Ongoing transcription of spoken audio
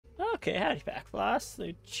Okay, howdy, Backfloss.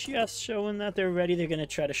 They're just showing that they're ready. They're gonna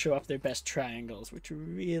try to show off their best triangles, which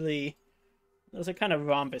really... Those are kind of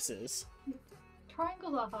rhombuses.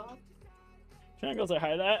 Triangles are hard. Triangles are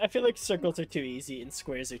hard. I feel like circles are too easy and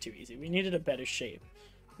squares are too easy. We needed a better shape.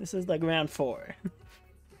 This is like round 4.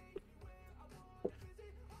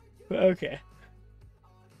 Okay.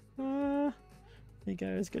 I think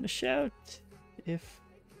I was gonna shout if...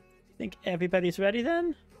 I think everybody's ready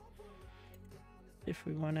then? If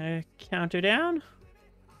we want to count her down.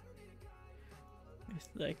 It's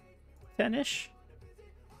like 10-ish.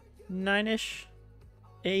 9-ish.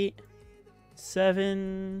 8.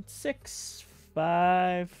 7. 6.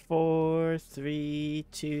 5. 4. 3.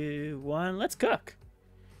 2. 1. Let's cook.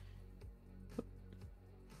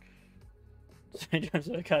 Sorry, James,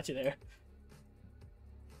 I caught you there.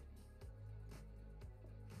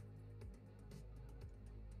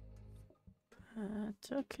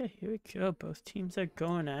 But, okay, here we go. Both teams are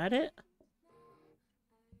going at it.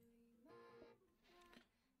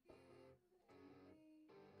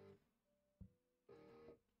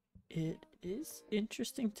 It is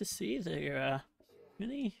interesting to see they're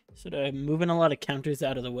really sort of moving a lot of counters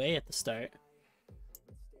out of the way at the start.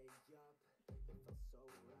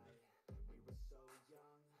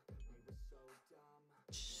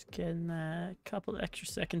 Getting a couple extra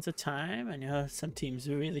seconds of time. I know some teams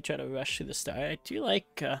really try to rush through the start. I do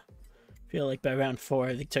like, feel like by round 4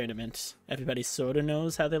 of the tournament, everybody sort of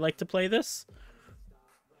knows how they like to play this.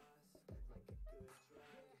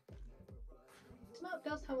 This map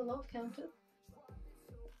does have a lot of counters.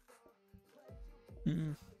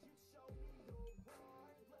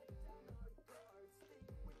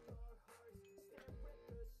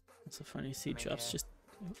 It's so funny to see drops just...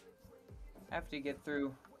 After you get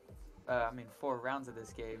through 4 rounds of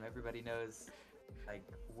this game, everybody knows like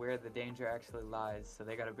where the danger actually lies, so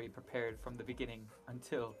they got to be prepared from the beginning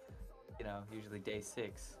until, you know, usually day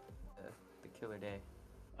 6, the killer day.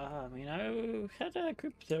 I mean, I had a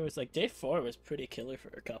group that was like day 4 was pretty killer for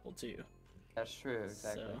a couple too. That's true,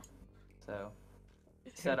 exactly. So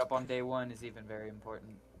setup on day 1 is even very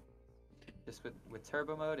important. Just with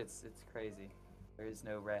turbo mode, it's crazy. There is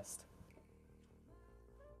no rest.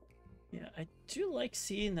 Yeah, I do like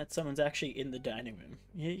seeing that someone's actually in the dining room.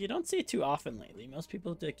 You don't see it too often lately. Most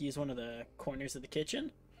people like use one of the corners of the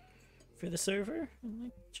kitchen for the server, and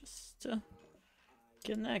like just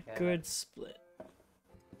getting that good split.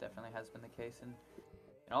 It definitely has been the case in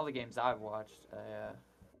all the games I've watched.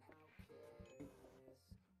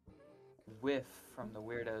 Whiff from the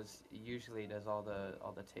Weirdos usually does all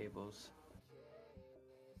the tables.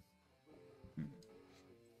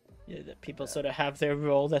 Yeah, that people sort of have their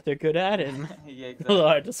role that they're good at, and yeah, exactly. a little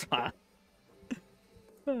hard to spot.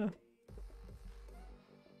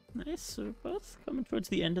 Nice, so we're both coming towards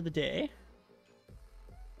the end of the day.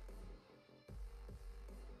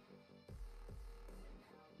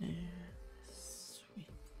 Yeah, sweet.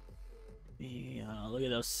 Yeah, look at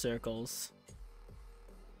those circles.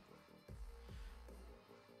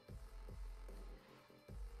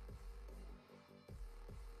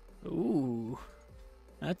 Ooh.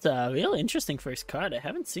 That's a real interesting first card. I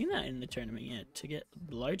haven't seen that in the tournament yet, to get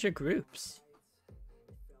larger groups.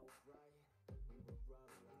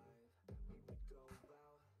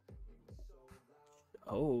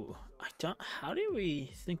 Oh, I don't... How do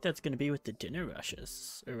we think that's going to be with the dinner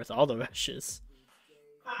rushes? Or with all the rushes?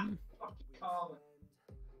 Huh?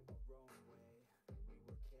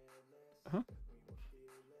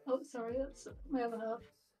 Oh, sorry, that's my other half.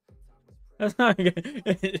 That's not good.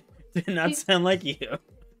 It did not sound like you.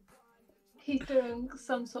 He's doing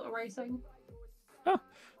some sort of racing. Oh,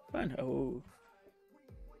 fun. Oh.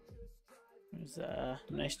 There's a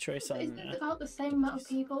nice choice on... Isn't it about the same amount of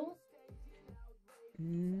people?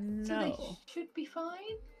 No. So they should be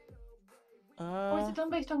fine? Or is it done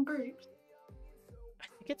based on groups? I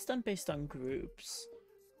think it's done based on groups.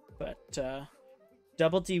 But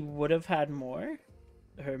Double D would have had more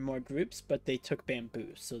groups, but they took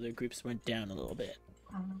bamboo, so their groups went down a little bit.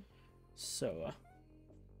 So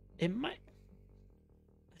it might...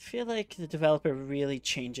 I feel like the developer really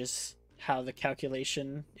changes how the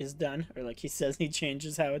calculation is done, or like he says he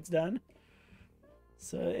changes how it's done.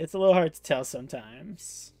 So it's a little hard to tell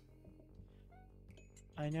sometimes.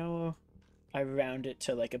 I know I round it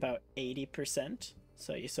to like about 80%,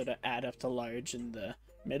 so you sort of add up the large in the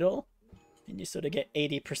middle, and you sort of get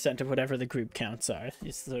 80% of whatever the group counts are.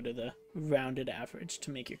 It's sort of the rounded average to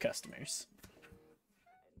make your customers.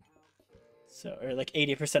 So, or like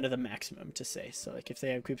 80% of the maximum to say. So like if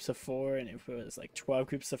they have groups of 4 and if it was like 12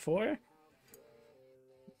 groups of 4,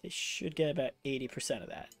 they should get about 80% of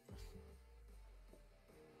that.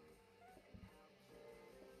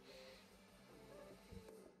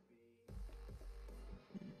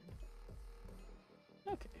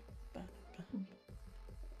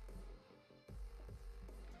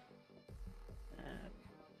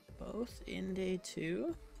 both in day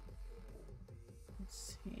 2.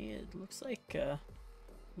 Let's see, it looks like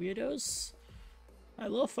Weirdos a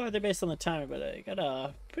little farther based on the timer, but I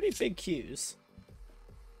got pretty big queues.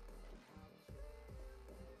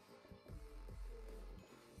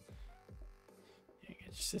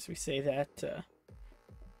 Just as we say that,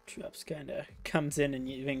 Drops kind of comes in and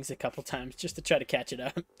rings a couple times just to try to catch it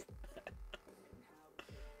up. There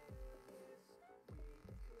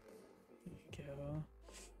you go.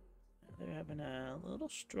 They're having a little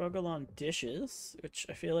struggle on dishes, which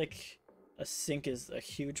I feel like a sink is a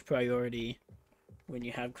huge priority when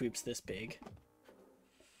you have groups this big.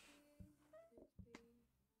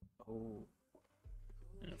 Oh.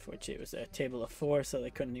 And unfortunately, it was a table of 4, so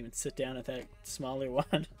they couldn't even sit down at that smaller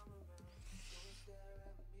one.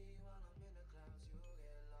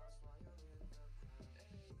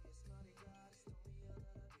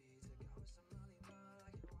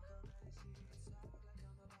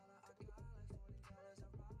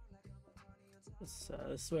 This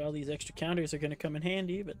is where all these extra counters are going to come in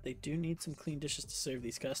handy, but they do need some clean dishes to serve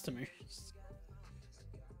these customers.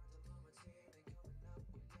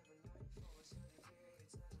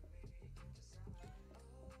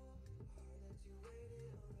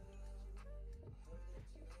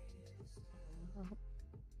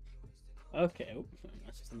 Okay, oh,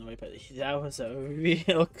 that's just in the way, but that was a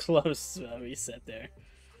real close reset there.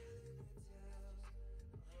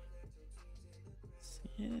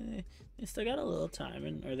 Yeah, they still got a little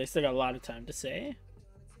time, or they still got a lot of time to say.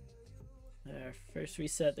 Their first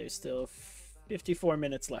reset, there's still 54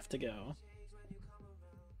 minutes left to go.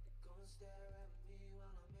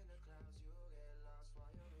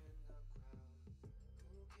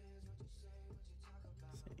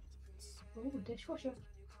 Oh, dishwasher.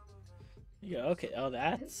 Yeah, okay. Oh,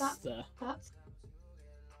 that's the... That's...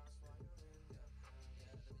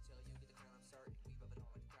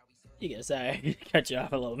 You guys, sorry, cut you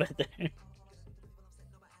off a little bit there. There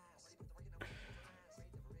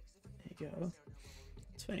you go.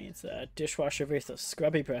 It's funny, it's a dishwasher versus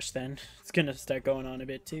scrubby brush then. It's gonna start going on a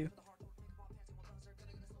bit too.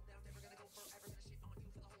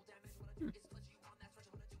 There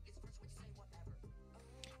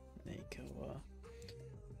you go.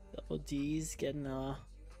 Double D's getting a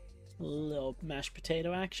little mashed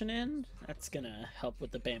potato action in. That's gonna help with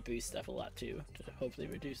the bamboo stuff a lot too, to hopefully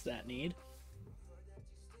reduce that need.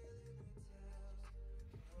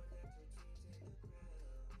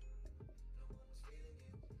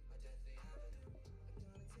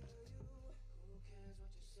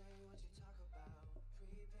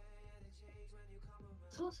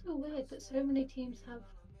 It's also weird that so many teams have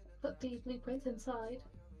put the blueprints inside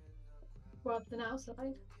rather than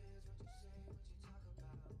outside.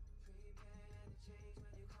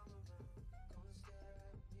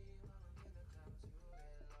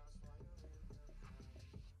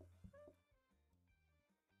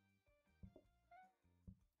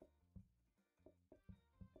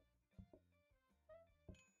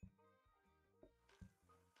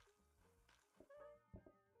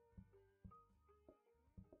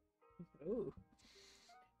 Oh,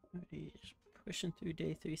 already pushing through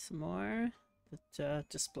day 3 some more. That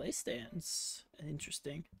display stands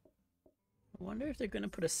interesting. I wonder if they're gonna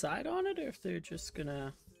put a side on it, or if they're just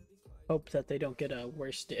gonna hope that they don't get a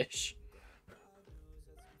worse dish.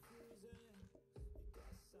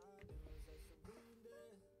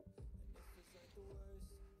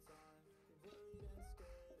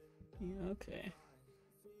 Yeah, okay.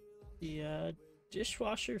 The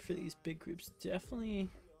dishwasher for these big groups definitely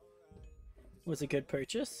was a good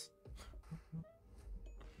purchase.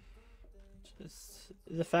 Just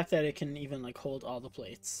the fact that it can even like hold all the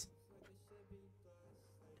plates.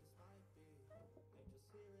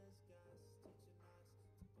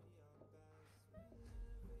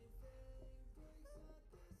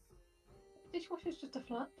 Dishwasher's just a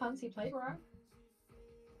flat, fancy plate rack.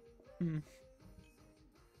 Hmm.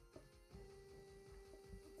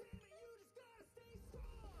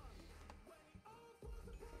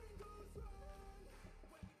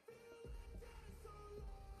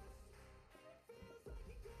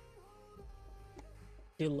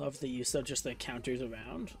 I love the use of just the counters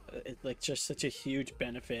around. It's like just such a huge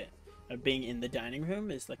benefit of being in the dining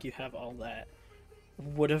room is like you have all that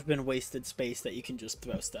would have been wasted space that you can just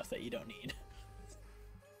throw stuff that you don't need.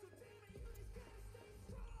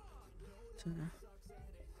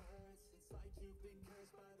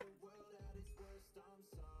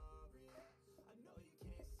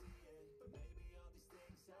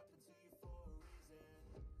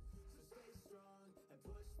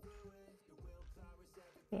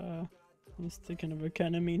 I was thinking of a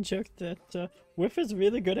kind of mean joke that Whiff is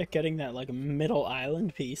really good at getting that like middle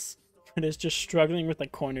island piece but is just struggling with the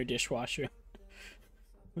corner dishwasher. It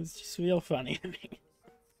was just real funny to me.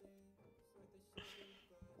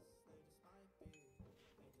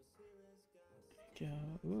 Go,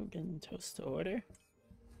 ooh, getting toast to order.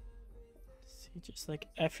 See, just like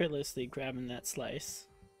effortlessly grabbing that slice.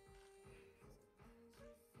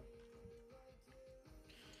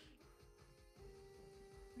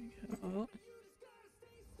 There we go.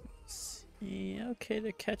 See, okay,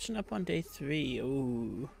 they're catching up on day 3.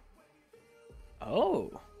 Ooh.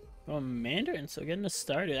 Oh, Mandarin, so getting a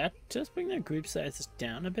starter. That does bring their group sizes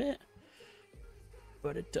down a bit,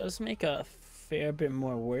 but it does make a fair bit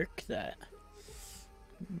more work. That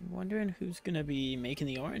I'm wondering who's gonna be making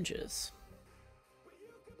the oranges.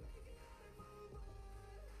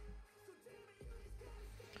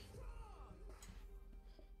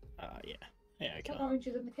 Yeah, there we go.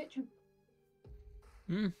 Oranges in the kitchen.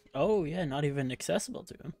 Oh yeah, not even accessible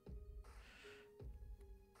to him.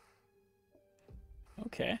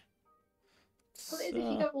 Okay. Well, it is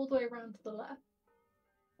if you go all the way around to the left.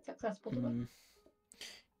 It's accessible to them.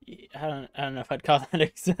 Yeah, I don't know if I'd call that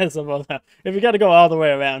accessible though. If you got to go all the way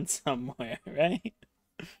around somewhere, right?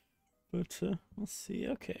 But we'll see.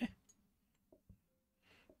 Okay.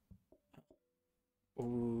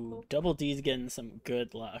 Ooh, Double D's getting some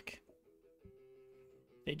good luck.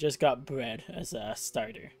 They just got bread as a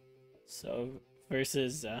starter, so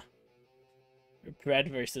versus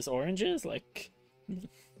bread versus oranges, like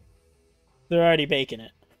they're already baking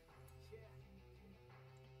it.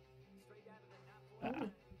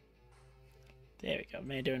 There we go.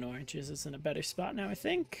 Mandarin oranges is in a better spot now, I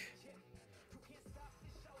think.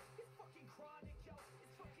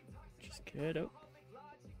 Just good. Oh,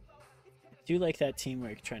 I do like that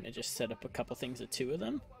teamwork, trying to just set up a couple things with 2 of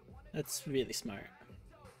them. That's really smart.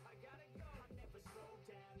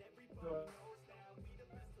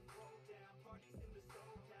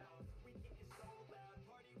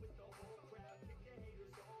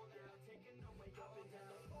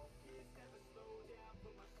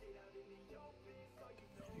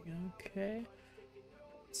 Okay.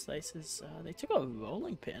 Slices. They took a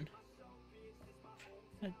rolling pin.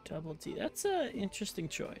 A Double D. That's an interesting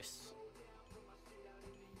choice.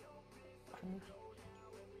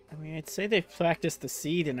 I mean, I'd say they've practiced the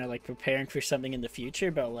seed and are like preparing for something in the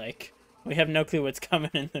future, but like we have no clue what's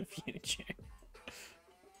coming in the future.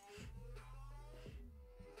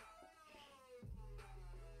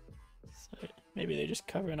 So maybe they're just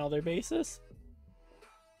covering all their bases.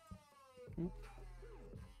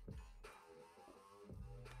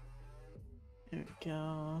 There we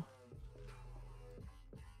go.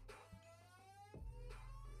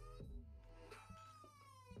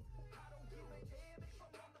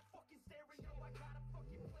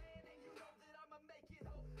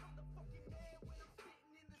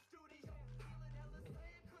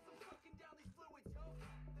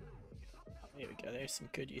 There we go. There's some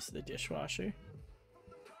good use of the dishwasher.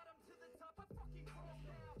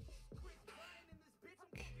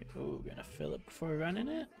 Okay. Oh, gonna fill it before running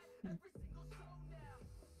it.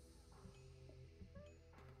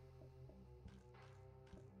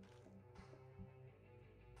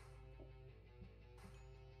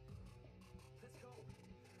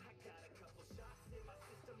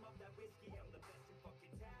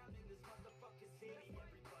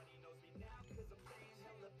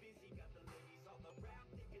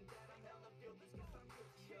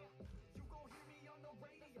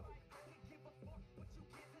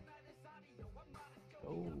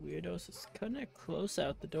 Oh, Weirdoughs is kind of close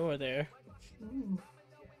out the door there. Ooh.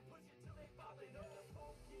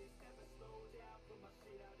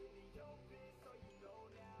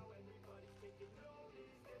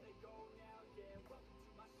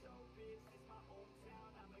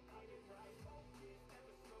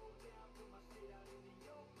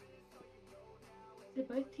 Are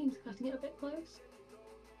both teams cutting it a bit close?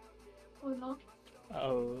 Or not?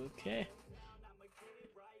 Okay.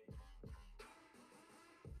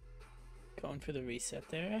 Going for the reset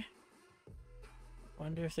there.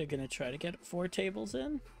 Wonder if they're gonna try to get 4 tables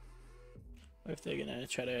in, or if they're gonna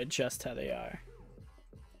try to adjust how they are.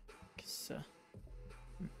 'Cause,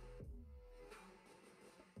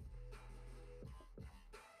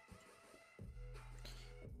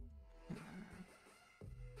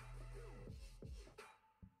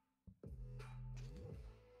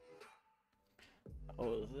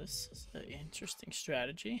 oh, this is an interesting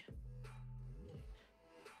strategy.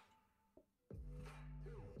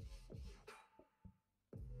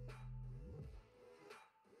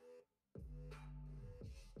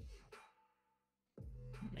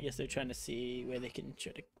 I guess they're trying to see where they can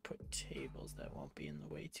try to put tables that won't be in the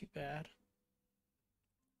way too bad.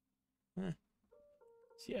 Huh.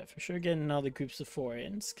 So yeah, for sure getting all the groups of 4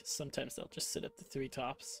 in, because sometimes they'll just sit at the 3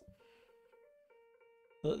 tops.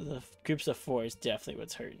 The groups of 4 is definitely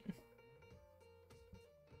what's hurting.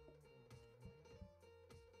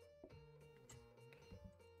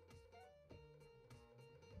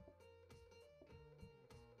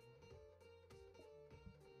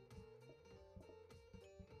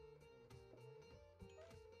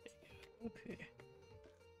 Okay.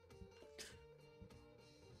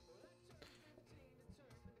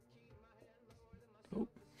 Oh.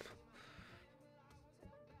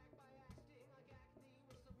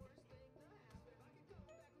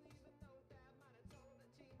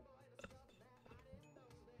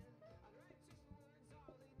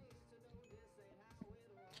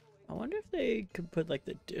 I wonder if they could put like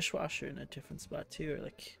the dishwasher in a different spot too, or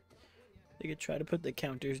like they could try to put the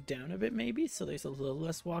counters down a bit maybe, so there's a little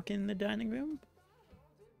less walk in the dining room.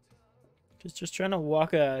 Because just trying to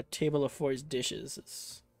walk a table of 4's dishes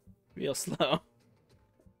is real slow.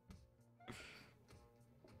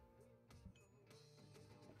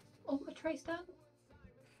 Oh, a tray stand?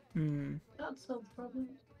 That'd solve the problem.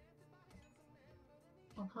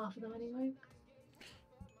 Well, half of them anyway.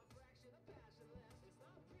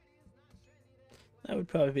 That would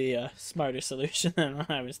probably be a smarter solution than what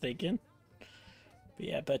I was thinking. But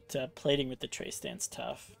yeah, plating with the tray stand's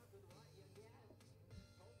tough.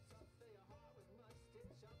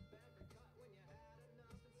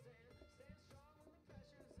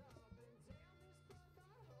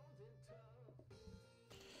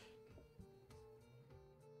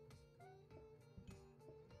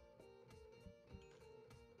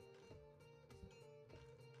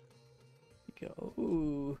 Go.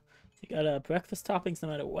 Ooh. They got breakfast toppings no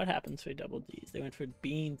matter what happens for Double D's. They went for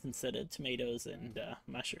beans instead of tomatoes and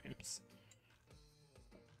mushrooms.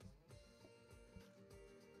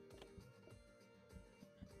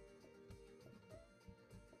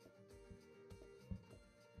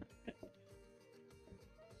 There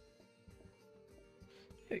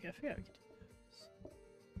we go. I forgot we could do this.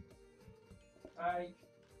 Hi.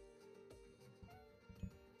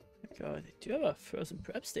 There we go. They do have a frozen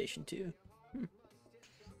prep station too.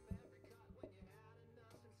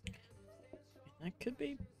 That could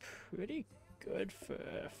be pretty good for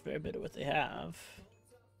a fair bit of what they have.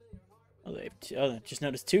 Oh, they have two, I just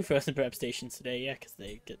noticed 2 frozen prep stations today. Yeah, because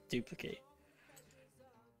they get duplicate.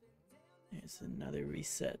 There's another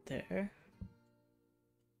reset there.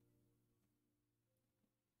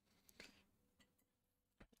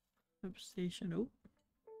 Prep station. Oh,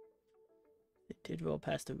 they did roll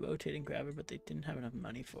past a rotating grabber, but they didn't have enough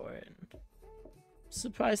money for it. And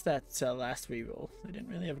surprised that last reroll. They didn't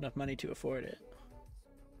really have enough money to afford it.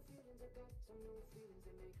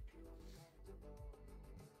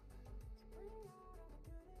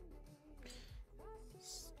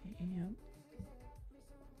 Yep.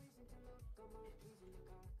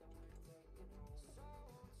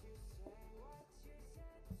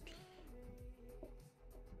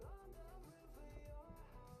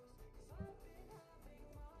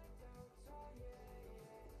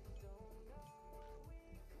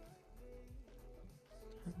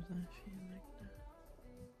 How does that feel like that?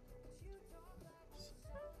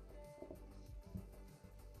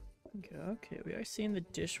 Okay, we are seeing the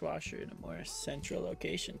dishwasher in a more central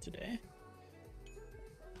location today.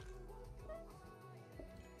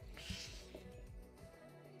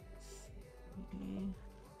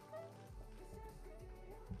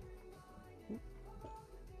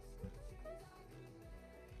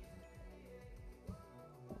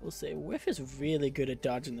 We'll say Whiff is really good at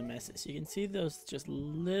dodging the messes. You can see those just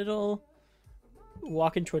little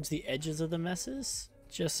walking towards the edges of the messes,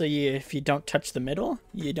 just so if you don't touch the middle,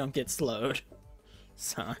 you don't get slowed.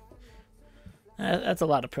 So that's a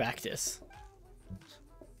lot of practice.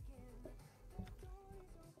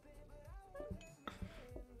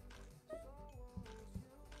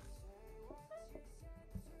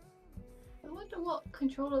 I wonder what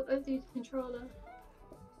controller, these controller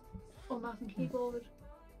or mouse and keyboard.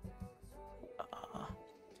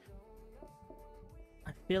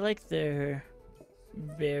 I feel like they're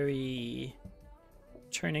very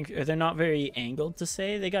turning, or they're not very angled to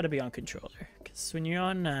say. They got to be on controller, because when you're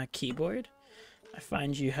on keyboard, I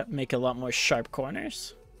find you make a lot more sharp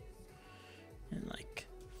corners, and like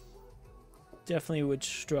definitely would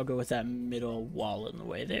struggle with that middle wall in the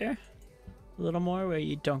way there a little more, where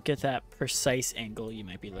you don't get that precise angle you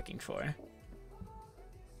might be looking for.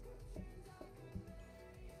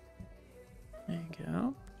 There you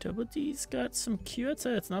go. Double D's got some Q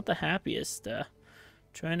outside. It's not the happiest.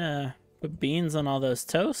 Trying to put beans on all those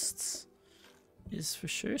toasts is for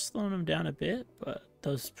sure slowing them down a bit, but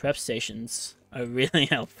those prep stations are really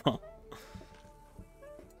helpful.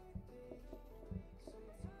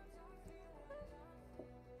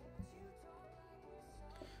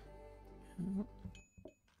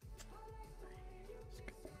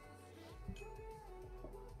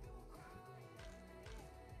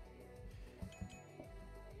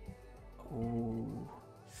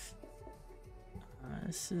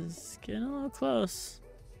 This is getting a little close.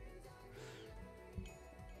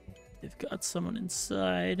 They've got someone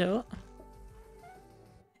inside. Oh.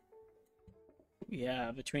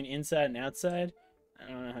 Yeah, between inside and outside.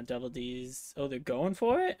 I don't know how Double D's... Oh, they're going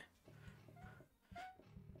for it?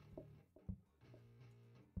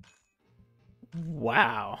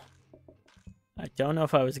 Wow. I don't know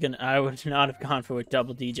if I was gonna... I would not have gone for what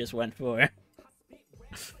Double D just went for.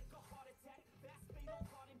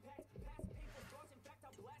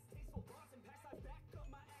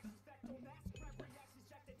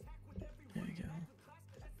 There we go.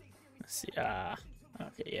 Let's see.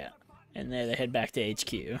 Okay, yeah. And there they head back to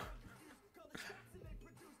HQ.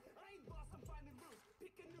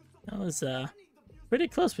 That was pretty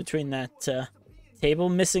close between that table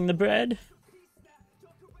missing the bread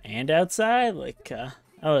and outside. Like that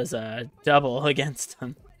was a double against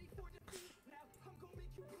him.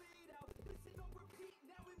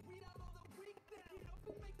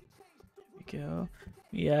 There we go.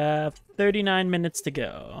 We have 39 minutes to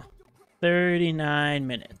go. 39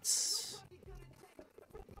 minutes.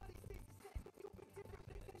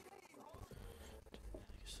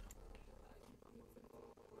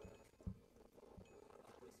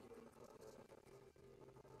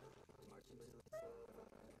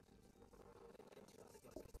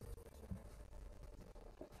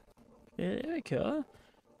 There we go.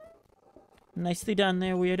 Nicely done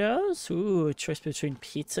there, Weirdos. Ooh, a choice between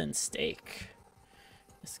pizza and steak.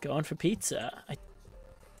 It's going for pizza. I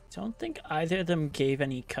don't think either of them gave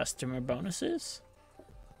any customer bonuses.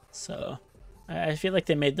 So, I feel like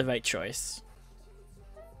they made the right choice.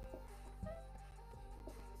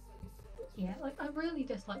 Yeah, like, I really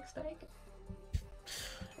dislike steak.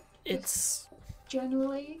 It's...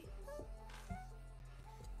 Generally...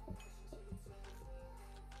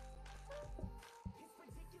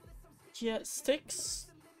 Yeah,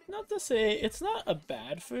 steak's not to say it's not a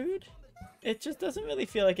bad food. It just doesn't really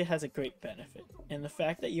feel like it has a great benefit. And the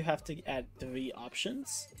fact that you have to add 3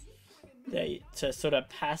 options to sort of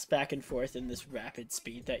pass back and forth in this rapid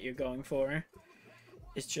speed that you're going for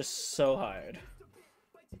is just so hard.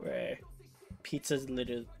 Where pizza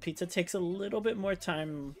takes a little bit more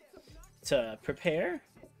time to prepare,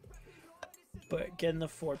 but getting the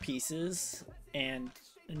 4 pieces and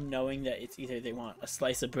knowing that it's either they want a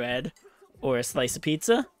slice of bread or a slice of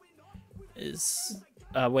pizza is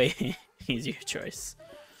a way easier choice.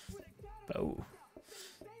 But ooh,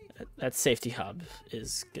 that safety hub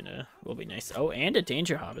will be nice. Oh, and a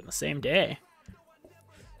danger hub in the same day.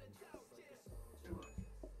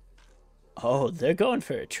 Oh, they're going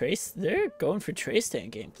for trace stand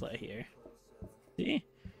gameplay here. See?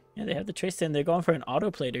 Yeah, they have the trace stand. They're going for an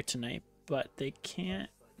autoplater tonight, but they can't.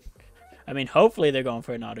 I mean, hopefully they're going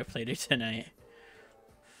for an autoplater tonight.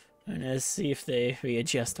 And let's see if they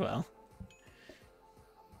readjust well.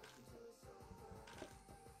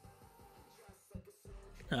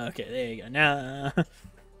 Okay, there you go. Now,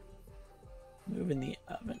 moving the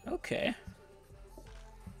oven. Okay.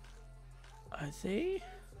 Are they...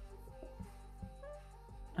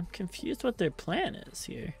 I'm confused what their plan is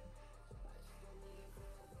here.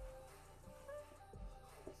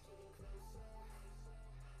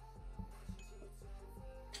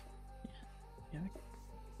 Yeah.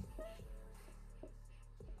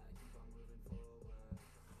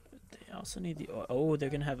 But they also need the oil. Oh, they're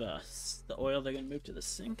gonna have the oil. They're gonna move to the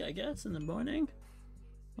sink, I guess, in the morning.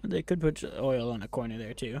 Well, they could put oil on a corner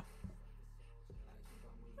there too.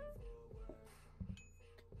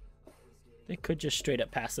 They could just straight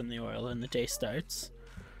up pass them the oil and the day starts.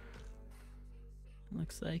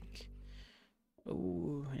 Looks like.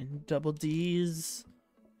 Oh, and Double D's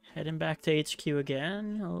heading back to HQ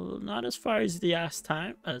again. Oh, not as far as the last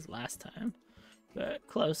time, but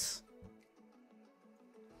close.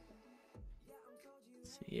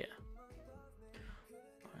 So yeah,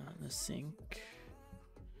 oil on the sink.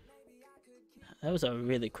 That was a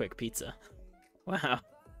really quick pizza. Wow.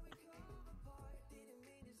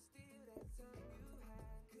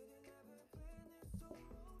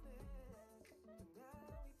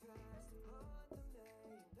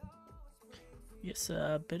 Yes,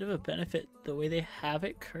 a bit of a benefit the way they have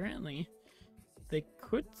it currently. They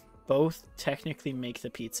could both technically make the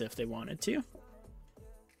pizza if they wanted to.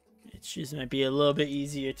 It just might be a little bit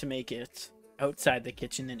easier to make it outside the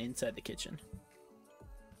kitchen than inside the kitchen.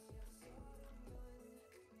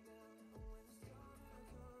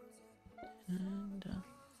 And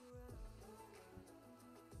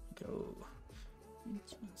go.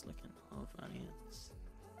 This one's looking all funny. It's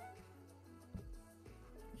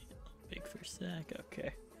big for a sec.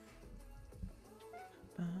 Okay.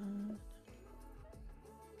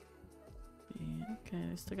 Okay,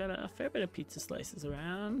 we still got a fair bit of pizza slices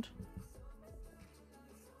around.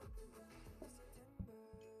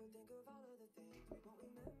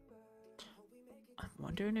 I'm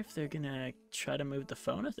wondering if they're gonna try to move the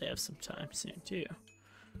phone if they have some time soon too.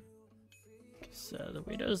 So the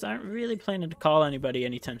Weirdos aren't really planning to call anybody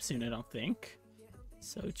anytime soon, I don't think.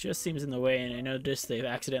 So it just seems in the way, and I noticed they've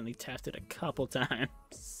accidentally tapped it a couple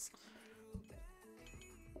times.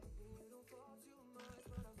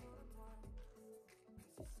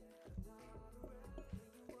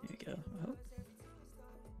 Here we go. Oh.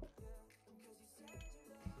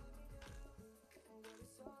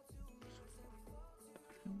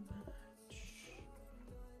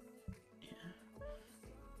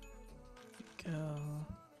 Go.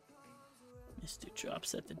 Mr.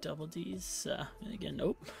 drops at the double D's. And again,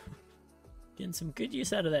 nope. Getting some good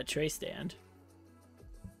use out of that tray stand.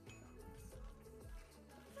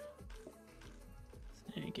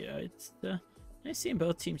 There you go. It's nice seeing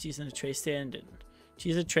both teams using a tray stand, and to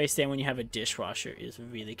use a tray stand when you have a dishwasher is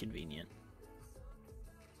really convenient.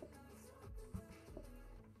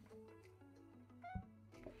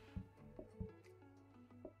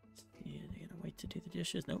 Yeah, they're gonna wait to do the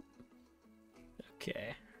dishes. Nope.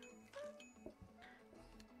 Okay.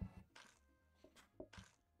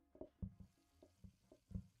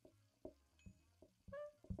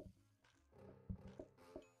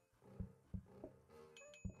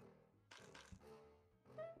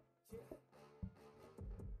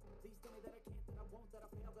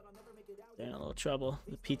 They're in a little trouble.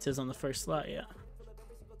 The pizza's on the first slot, yeah.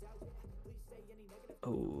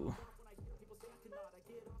 Oh.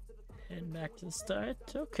 Heading back to the start.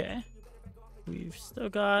 Okay. We've still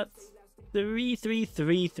got 3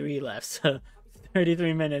 left, so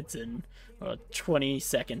 33 minutes and well, 20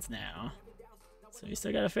 seconds now. So we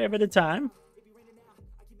still got a fair bit of time.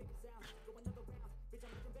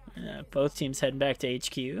 Both teams heading back to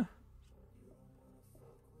HQ.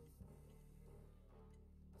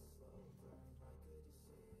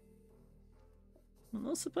 I'm a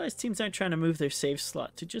little surprised teams aren't trying to move their save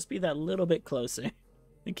slot to just be that little bit closer.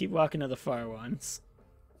 They keep walking to the far ones.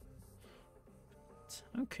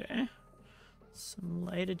 Okay. Some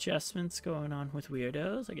light adjustments going on with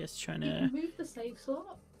Weirdos. I guess trying to... You can move the save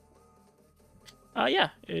slot? Yeah.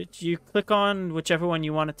 You click on whichever one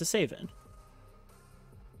you want it to save in.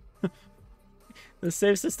 The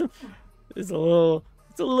save system is a little...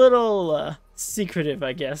 It's a little secretive,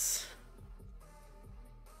 I guess.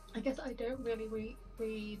 I guess I don't really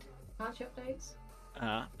read patch updates.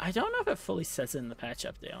 I don't know if it fully says it in the patch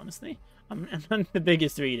update, honestly. I'm not the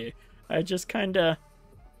biggest reader. I just kind of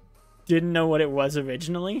didn't know what it was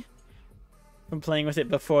originally from playing with it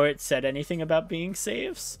before it said anything about being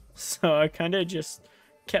saves. So I kind of just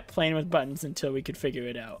kept playing with buttons until we could figure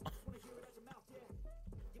it out.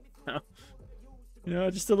 You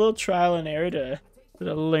know, just a little trial and error to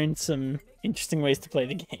learn some interesting ways to play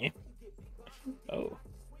the game. Oh.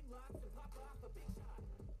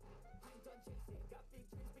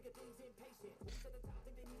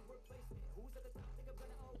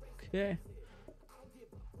 Okay.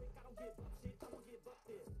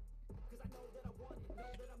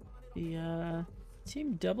 The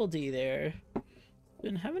team Double D there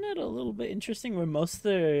been having it a little bit interesting where most of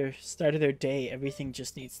their start of their day everything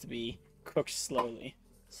just needs to be cooked slowly.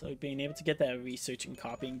 So being able to get that research and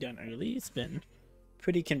copying done early has been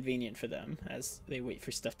pretty convenient for them as they wait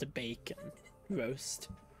for stuff to bake and roast.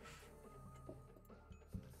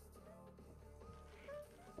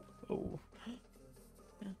 Oh.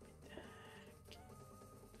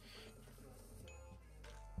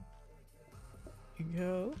 Here you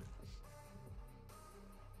go.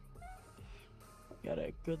 Got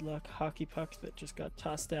a good luck hockey puck that just got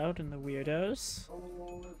tossed out in the Weirdos.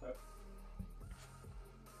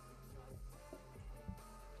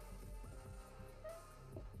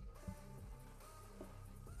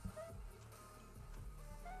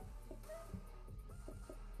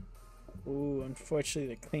 Ooh,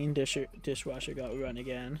 unfortunately the clean dishwasher got run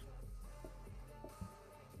again.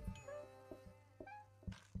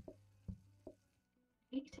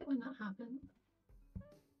 Hate it when that happens.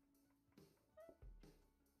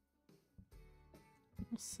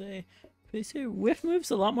 I'll say, basically, Whiff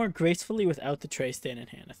moves a lot more gracefully without the tray stand in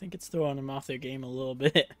hand. I think it's throwing them off their game a little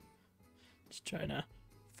bit. Just trying to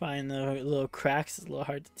find the little cracks. It's a little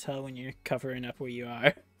hard to tell when you're covering up where you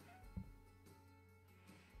are.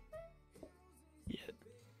 Yeah,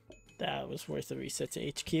 that was worth a reset to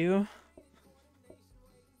HQ.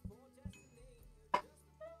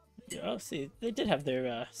 Yeah, oh, see, they did have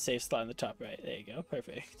their save slot on the top right. There you go,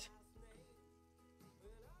 perfect.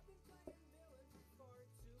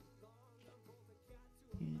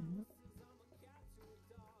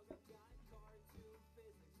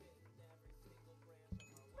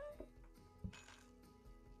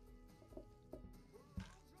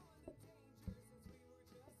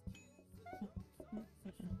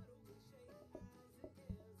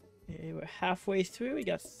 Okay, we're halfway through. We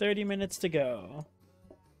got 30 minutes to go.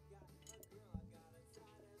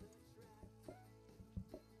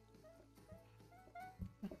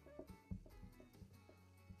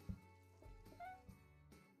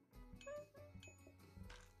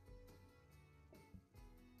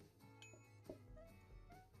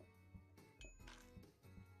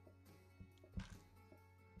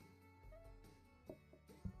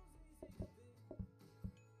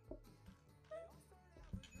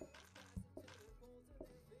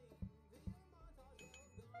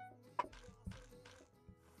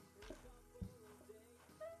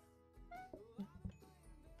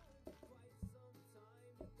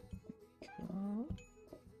 Cool.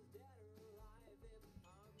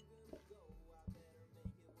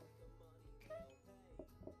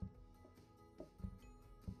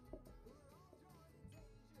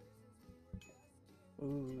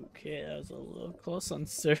 Okay, that was a little close on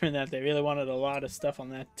serving that. They really wanted a lot of stuff on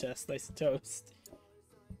that slice of toast.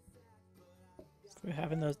 So we're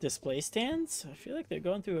having those display stands. I feel like they're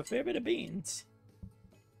going through a fair bit of beans.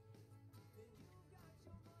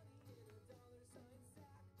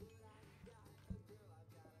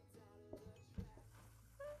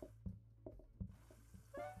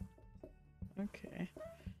 Okay.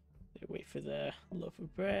 They wait for the loaf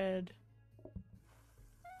of bread.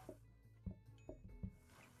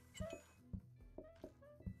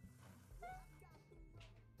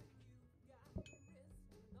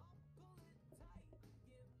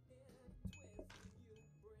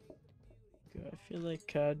 I feel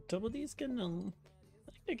like Double D's getting I think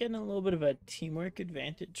they're getting a little bit of a teamwork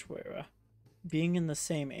advantage where being in the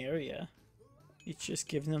same area, it's just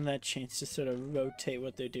giving them that chance to sort of rotate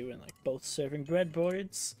what they're doing, like both serving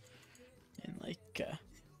breadboards and like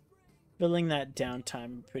filling that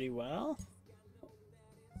downtime pretty well.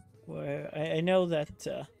 Where I know that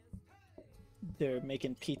they're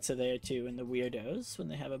making pizza there too in the Weirdoughs when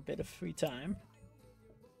they have a bit of free time.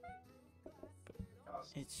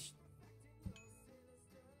 It's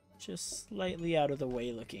just slightly out of the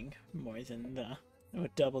way looking more than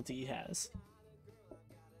what Double D has.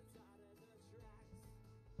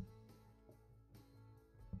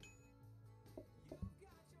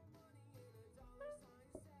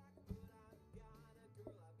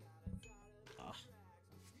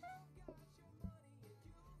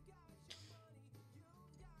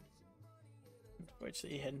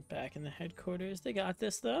 Unfortunately, heading back in the headquarters. They got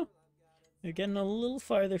this though. They're getting a little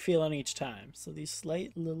farther field on each time, so these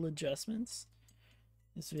slight little adjustments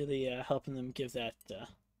is really helping them give that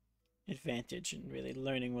advantage and really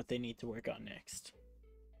learning what they need to work on next.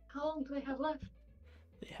 How long do they have left?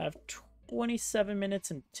 They have 27 minutes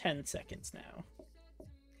and 10 seconds now.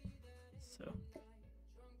 So.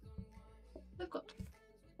 They've got.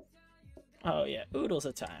 Oh yeah, oodles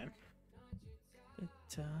of time.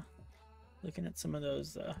 But looking at some of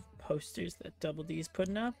those posters that Double D's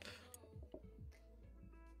putting up.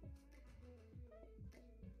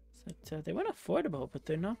 So they went affordable, but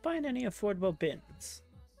they're not buying any affordable bins.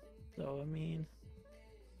 So, I mean,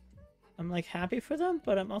 I'm like happy for them,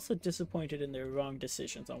 but I'm also disappointed in their wrong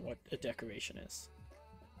decisions on what a decoration is.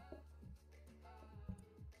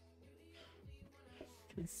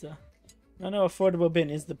 Because I know affordable bin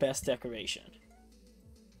is the best decoration.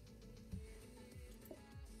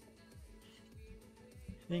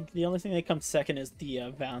 I think the only thing that comes second is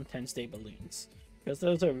the Valentine's Day balloons, because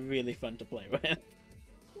those are really fun to play with.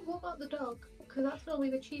 What about the dog? Because that's normally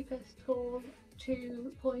the cheapest for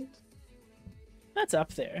 2 points. That's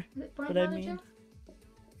up there. Is it brand But I manager? mean,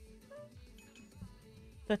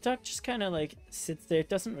 the dog just kind of like sits there,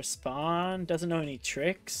 doesn't respond, doesn't know any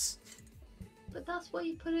tricks. But that's why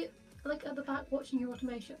you put it like at the back watching your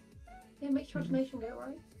automation. It makes your automation go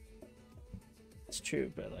right. It's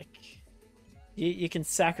true, but like, you can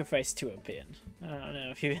sacrifice to a pin. I don't know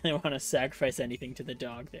if you really want to sacrifice anything to the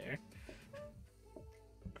dog there.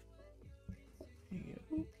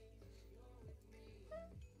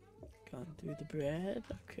 Gone through the bread.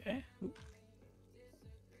 Okay. Oop.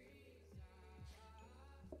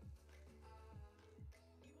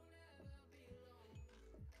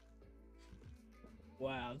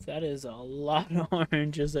 Wow, that is a lot of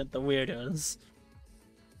oranges at the Weirdoughs.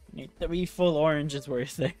 You need 3 full oranges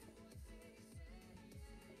worth there.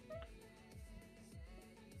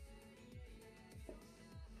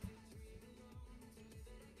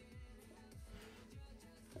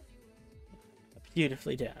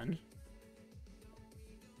 Beautifully done.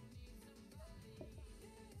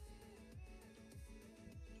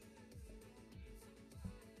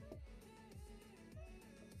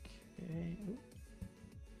 Okay. Oop.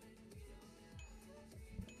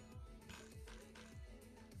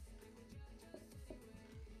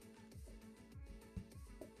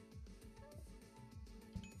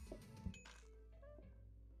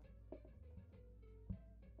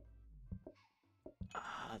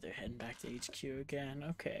 they're heading back to HQ again.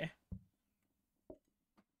 Okay.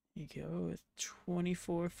 You go with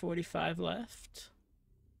 24:45 left.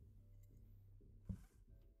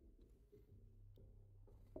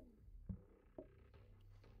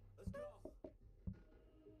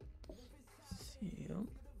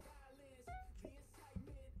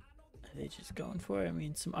 Are they just going for it? I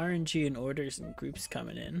mean, some RNG and orders and groups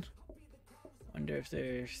coming in. Wonder if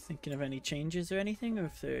they're thinking of any changes or anything, or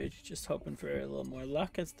if they're just hoping for a little more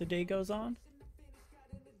luck as the day goes on.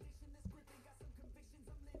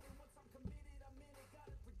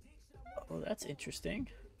 Oh, that's interesting.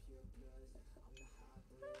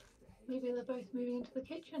 Maybe they're both moving into the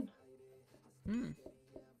kitchen. Hmm.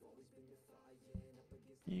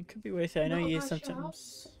 It could be worth it. I know you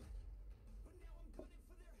sometimes.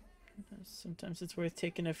 Sometimes it's worth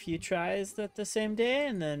taking a few tries at the same day,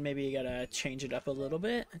 and then maybe you gotta change it up a little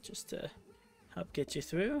bit just to help get you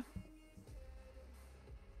through.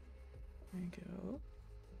 There you go.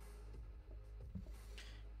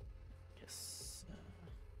 Yes.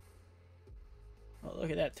 Oh,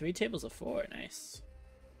 look at that. 3 tables of 4. Nice.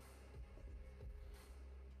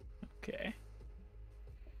 Okay.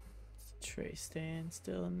 Tray stand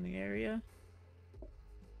still in the area.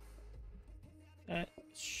 That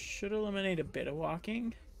should eliminate a bit of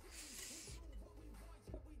walking.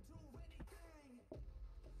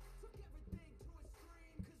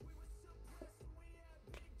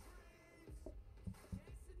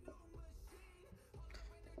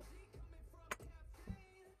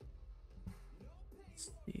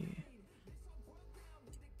 Let's see.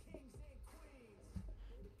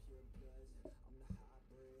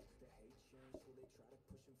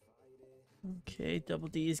 Okay, Double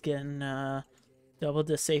D's getting double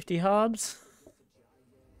the safety hobs.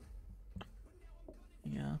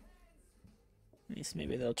 Yeah. At least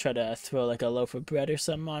maybe they'll try to throw like a loaf of bread or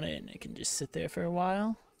something on it and it can just sit there for a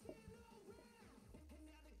while.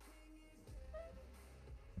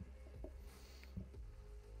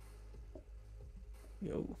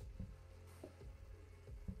 Yo.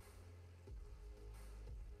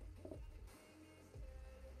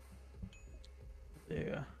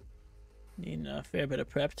 There. Need a fair bit of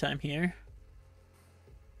prep time here.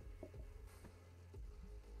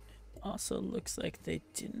 Also looks like they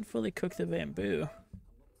didn't fully cook the bamboo.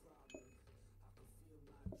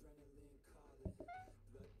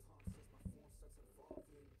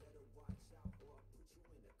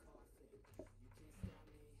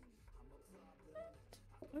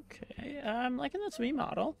 Okay, I'm liking this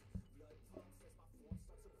remodel.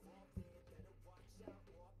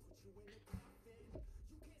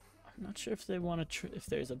 I'm not sure if they want to if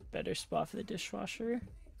there's a better spot for the dishwasher.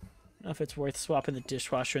 I don't know if it's worth swapping the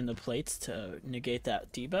dishwasher and the plates to negate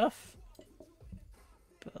that debuff.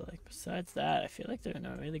 But like besides that, I feel like they're in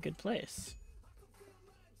a really good place.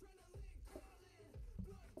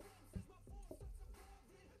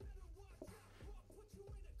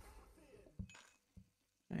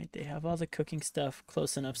 Alright, they have all the cooking stuff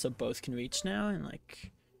close enough so both can reach now, and like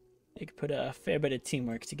they can put a fair bit of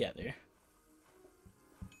teamwork together.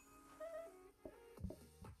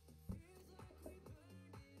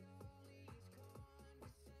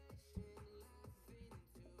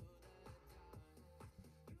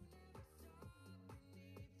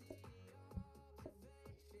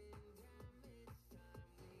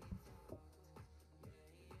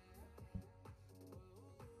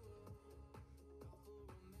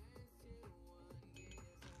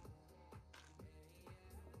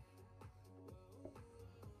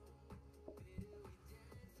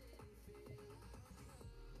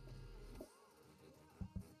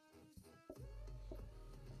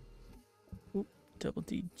 Double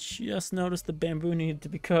D just noticed the bamboo needed to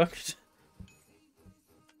be cooked.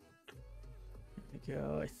 There we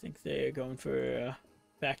go. I think they're going for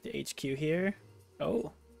back to HQ here.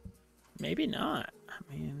 Oh, maybe not.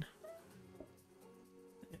 I mean,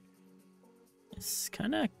 it's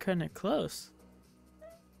kind of close.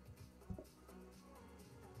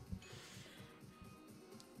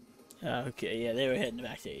 Okay, yeah, they were heading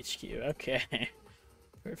back to HQ. Okay,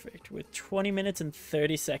 perfect. With 20 minutes and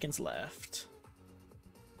 30 seconds left.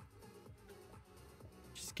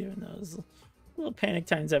 Giving those little panic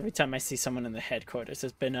times every time I see someone in the headquarters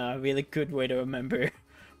has been a really good way to remember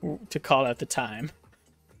to call out the time.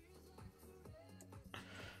 There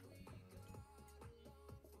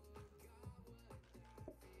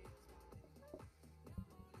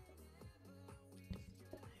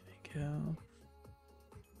we go.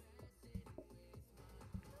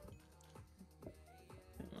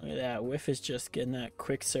 Look at that. Whiff is just getting that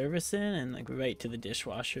quick service in and like right to the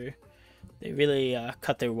dishwasher. They really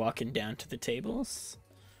cut their walking down to the tables.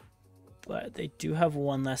 but they do have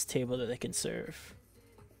one less table that they can serve.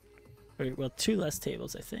 Or, well, 2 less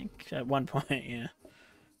tables, I think, at one point, yeah.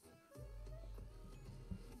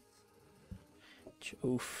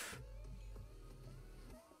 Oof.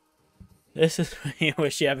 This is when you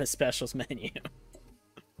wish you have a specials menu.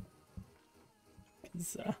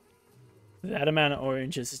 'Cause, that amount of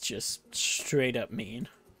oranges is just straight up mean.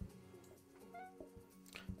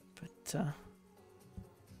 But,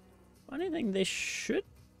 funny thing, they should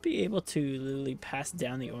be able to literally pass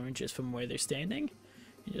down the oranges from where they're standing.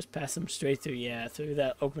 You just pass them straight through, yeah, through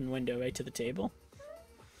that open window right to the table.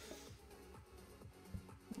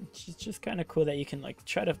 It's just kind of cool that you can like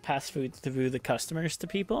try to pass food through the customers to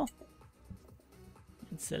people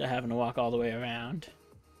instead of having to walk all the way around.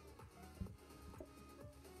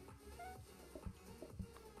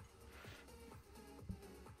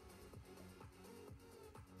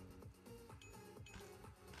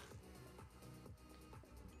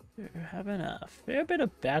 We're having a fair bit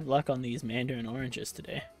of bad luck on these mandarin oranges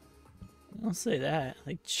today. I'll say that.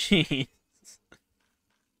 Like, jeez.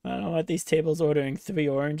 I don't know what these tables ordering 3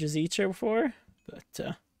 oranges each are for, but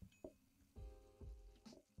the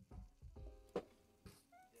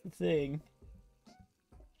thing.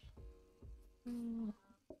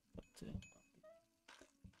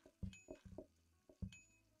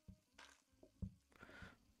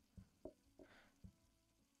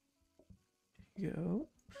 Go.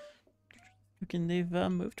 Can they've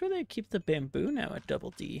moved where they keep the bamboo now at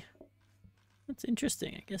Double D. That's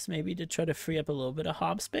interesting. I guess maybe to try to free up a little bit of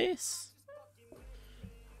hob space.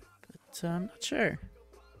 But I'm not sure.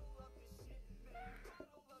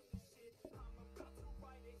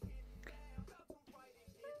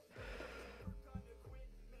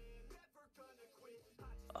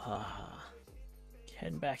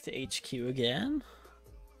 Heading back to HQ again.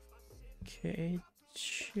 Okay,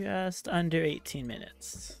 just under 18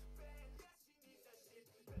 minutes.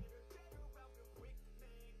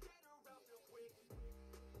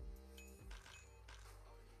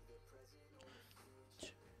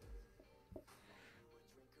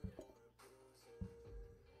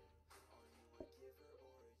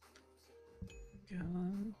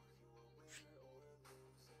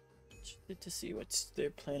 Good to see what their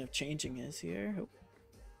plan of changing is here. Oh.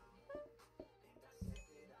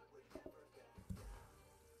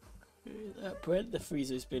 That bread, the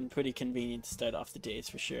freezer's been pretty convenient to start off the days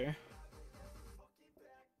for sure.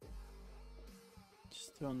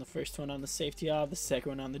 Just throwing the first one on the safety hob, the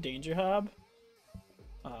second one on the danger hob.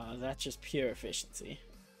 That's just pure efficiency.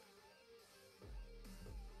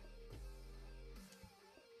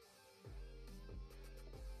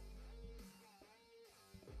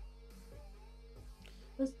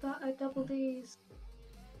 Was that a Double D's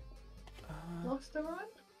lobster run?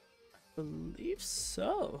 I believe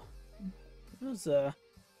so. It was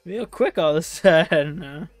real quick all of a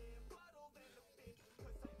sudden.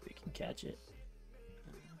 We can catch it.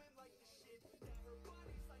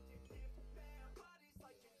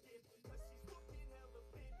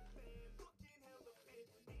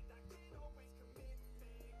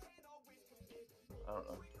 I don't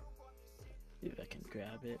know. See if I can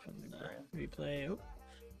grab it from the replay. Oh.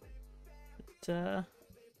 But,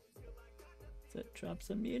 does that drop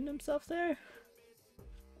some muting himself there?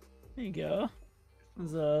 There you go.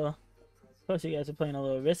 So, suppose you guys are playing a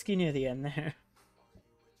little risky near the end there.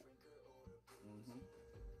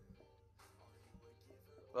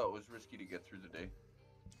 Well, it was risky to get through the day.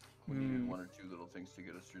 We needed 1 or 2 little things to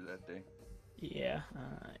get us through that day. Yeah.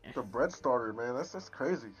 The bread starter, man, that's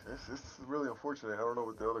crazy. It's really unfortunate. I don't know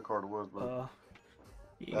what the other card was, but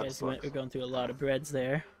you guys were going through a lot of breads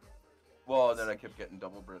there. Well, and then I kept getting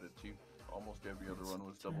double breaded too. Almost every other run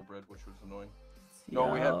was double bread, which was annoying.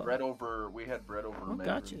 No, we had bread over. We had bread over. What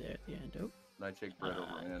got you there at the end? Oh. And I take bread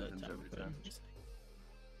over mandarins every time.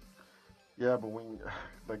 Yeah, but when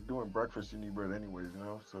like doing breakfast, you need bread anyways, you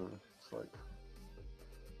know. So it's like.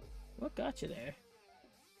 What got you there?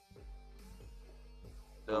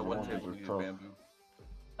 The one table needed bamboo.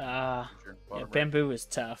 Yeah, bamboo was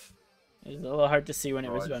tough. It was a little hard to see when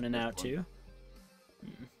it was running out too.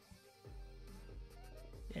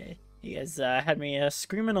 Yeah, you guys had me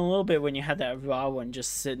screaming a little bit when you had that raw one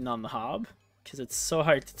just sitting on the hob, because it's so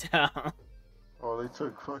hard to tell. Oh, they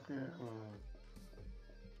took fucking.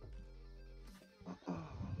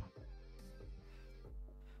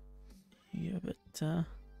 Yeah, but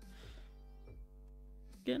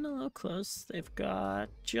getting a little close. They've got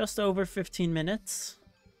just over 15 minutes.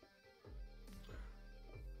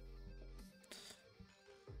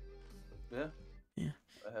 Yeah. Yeah.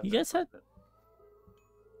 You guys had.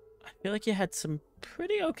 I feel like you had some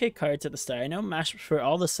pretty okay cards at the start. I know mash for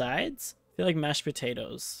all the sides. I feel like mashed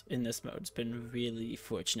potatoes in this mode has been really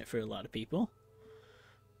fortunate for a lot of people.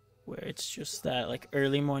 Where it's just that like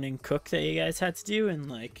early morning cook that you guys had to do, and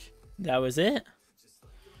like that was it.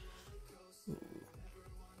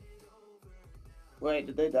 Wait,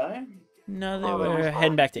 did they die? No, they Oh, they were respawned.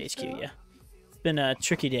 heading back to HQ, yeah. It's been a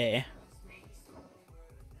tricky day.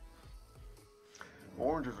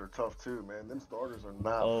 Oranges are tough too, man. Them starters are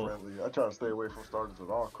not Oh. friendly. I try to stay away from starters at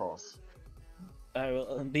all costs.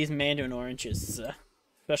 These Mandarin oranges,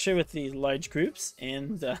 especially with these large groups,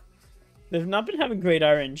 and they've not been having great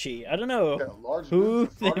RNG. I don't know Yeah, large who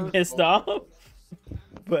groups of they starters, pissed oh, off,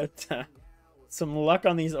 but some luck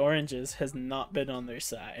on these oranges has not been on their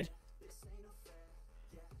side.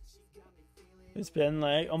 It's been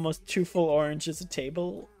like almost 2 full oranges a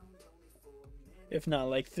table, if not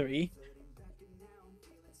like 3.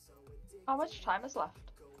 How much time is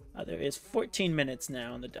left? There is 14 minutes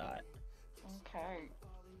now on the dot. Okay.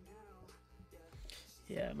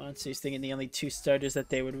 Yeah, Monster's thinking the only 2 starters that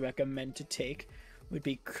they would recommend to take would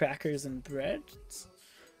be crackers and bread.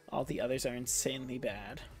 All the others are insanely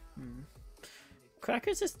bad.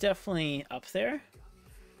 Crackers is definitely up there.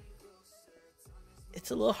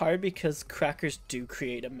 It's a little hard because crackers do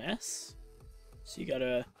create a mess. So you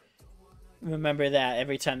gotta remember that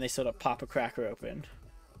every time they sort of pop a cracker open.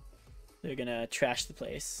 They're gonna trash the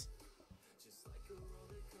place.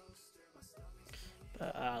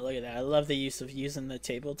 But look at that. I love the use of using the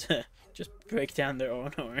table to just break down their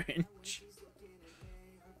own orange.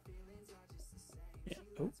 Yeah.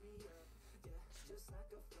 Oh.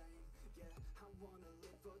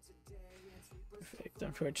 Perfect.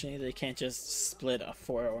 Unfortunately, they can't just split a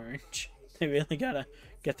 4 orange. They really gotta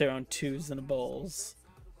get their own 2s in the bowls.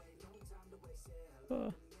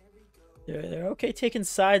 Oh. They're okay taking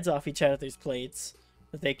sides off each other's plates,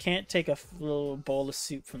 but they can't take a little bowl of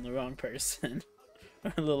soup from the wrong person.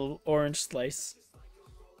 Or a little orange slice.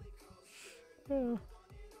 Oh.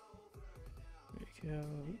 There we go.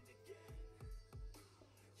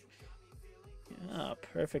 Yeah,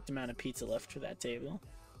 perfect amount of pizza left for that table.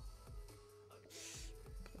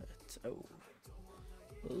 But, oh.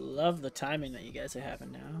 Love the timing that you guys are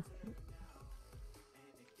having now.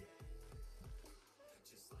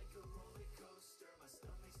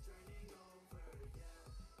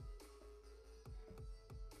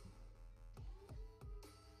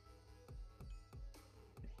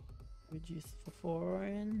 Reduce for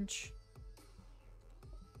orange.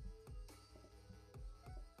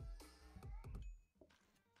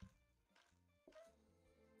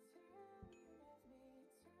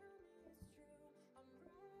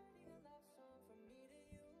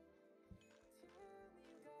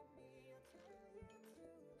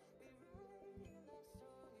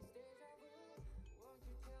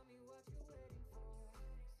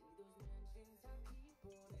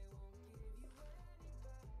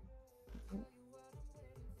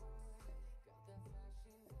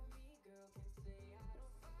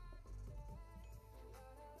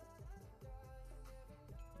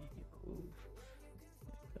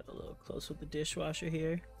 Got a little close with the dishwasher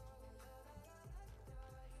here.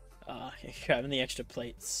 Ah, grabbing the extra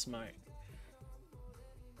plate, smart.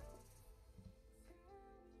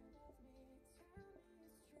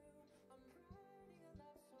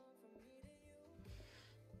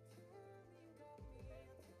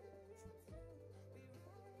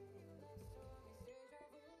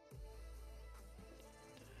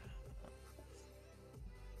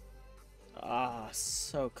 Ah,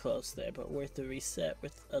 so close there, but worth the reset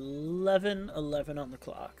with 11:11 on the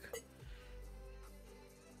clock.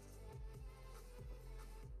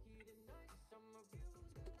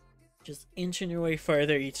 Just inching your way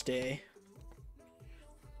further each day.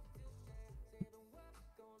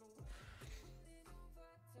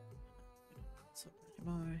 So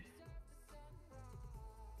many more.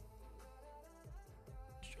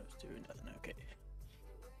 Just doing nothing. Okay.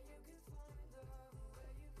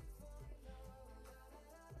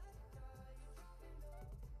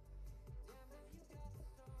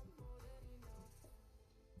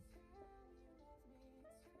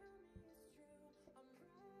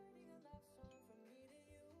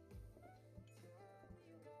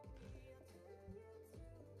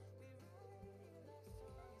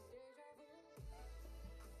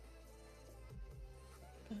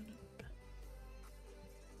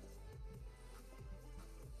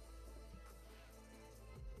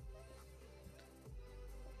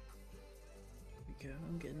 Go.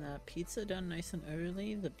 I'm getting that pizza done nice and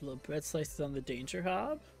early. The little bread slices on the danger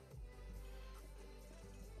hob.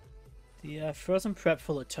 The frozen prep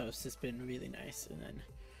full of toast has been really nice, and then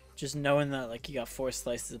just knowing that like you got 4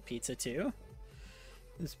 slices of pizza too.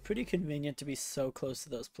 It's pretty convenient to be so close to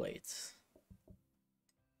those plates.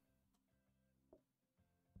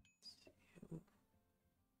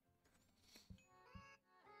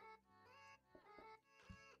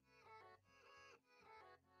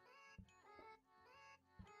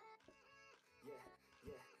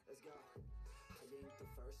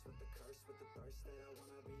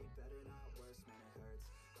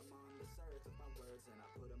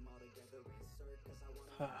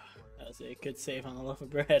 That was a good save on the loaf of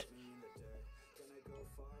bread.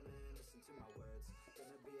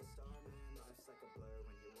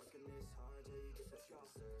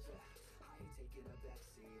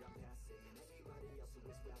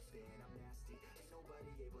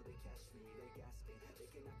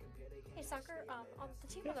 Hey, Soccer, on the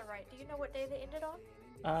team on the right, do you know what day they ended on?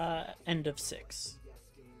 End of 6.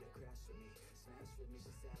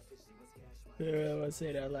 I was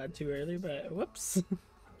saying it out loud too early, but whoops.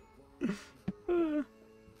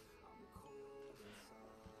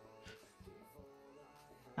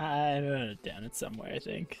 I wrote it down. It's somewhere, I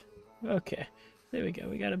think. Okay, there we go.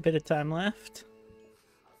 We got a bit of time left.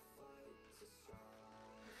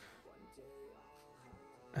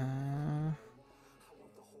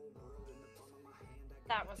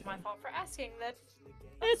 That was my fault for asking that.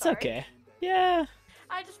 It's sorry. okay. Yeah.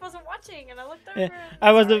 I just wasn't watching, and I looked over. Yeah, and-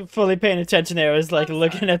 I wasn't fully paying attention there. I was like I'm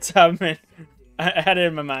looking at something. And I had it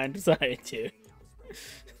in my mind. Sorry, too.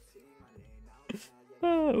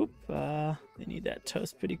 Oh, they need that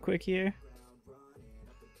toast pretty quick here.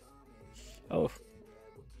 Oh.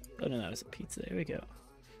 Oh, no, that was a pizza. There we go.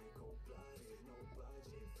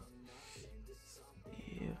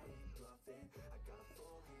 Ew.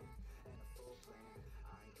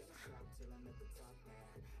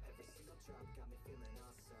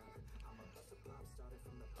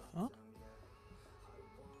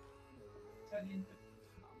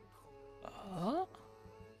 Huh?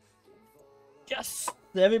 Yes!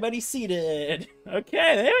 Everybody's seated!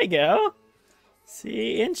 Okay, there we go!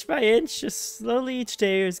 See, inch by inch, just slowly each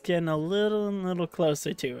day is getting a little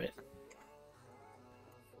closer to it.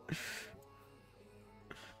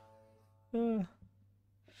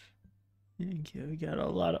 Thank you. We got a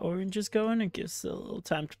lot of oranges going. It gives a little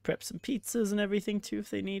time to prep some pizzas and everything too if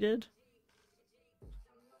they needed.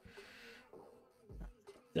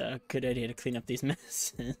 A good idea to clean up these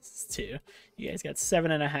messes too. You guys got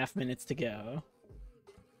 7.5 minutes to go.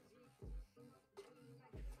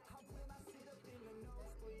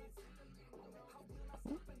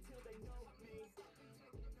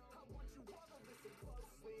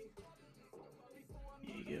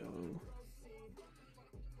 Here you go.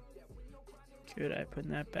 Good eye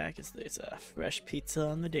putting that back as there's a fresh pizza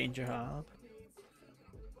on the danger hob.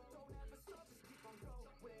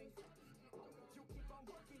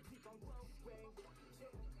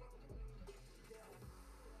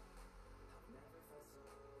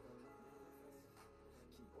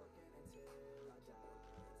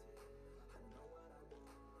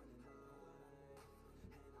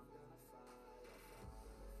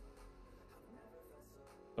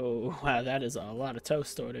 Oh, wow, that is a lot of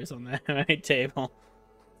toast orders on that right table.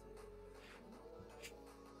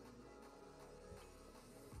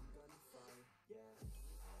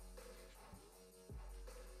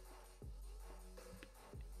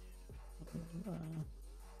 One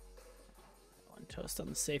toast on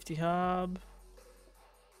the safety hob.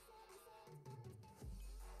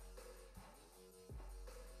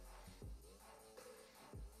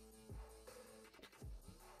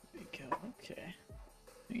 There we go, okay.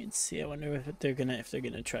 You can see, I wonder if they're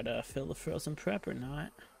gonna try to fill the frozen prep or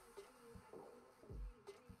not.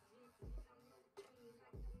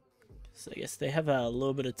 So I guess they have a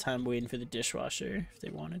little bit of time waiting for the dishwasher if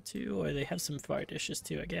they wanted to, or they have some fire dishes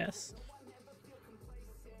too, I guess.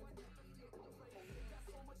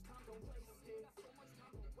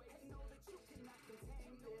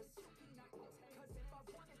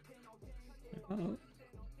 Oh.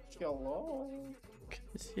 Hello.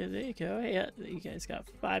 Yeah, there you go. Yeah, you guys got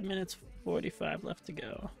 5 minutes 45 left to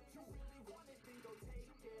go.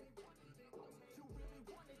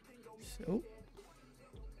 So,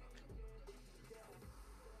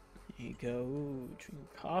 there you go.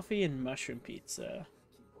 Drink coffee and mushroom pizza.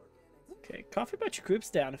 Okay, coffee brought your groups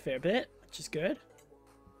down a fair bit, which is good.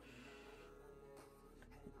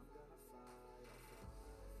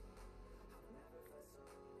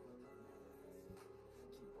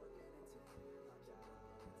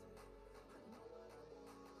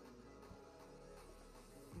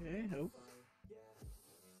 Okay, oh.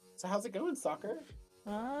 So how's it going, Soccer?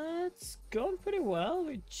 It's going pretty well.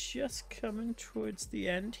 We're just coming towards the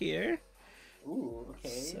end here. Ooh, okay.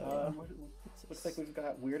 So, Looks like we've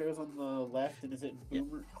got Weirdos on the left, and is it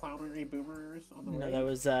Clownery Boomers on the no, right? that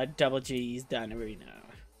was Double G's Dinery now.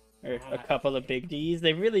 Or a couple of big D's.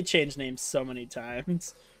 They really changed names so many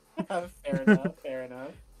times. Fair enough, fair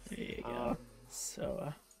enough. There you go.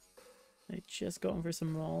 So, they're just going for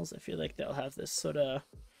some rolls. I feel like they'll have this sort of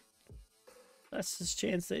That's his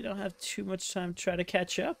chance. They don't have too much time to try to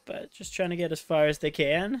catch up, but just trying to get as far as they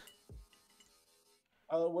can.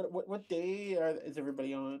 What day is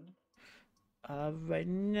everybody on? Right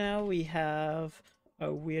now we have our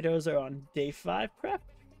weirdos are on day 5 prep.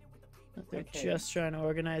 They're just trying to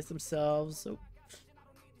organize themselves. Oh.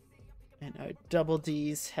 And our double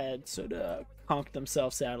D's had sort of conked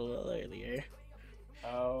themselves out a little earlier.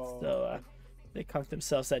 Oh. So they conked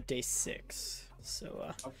themselves at day 6.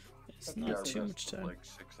 So it's not too much time. Like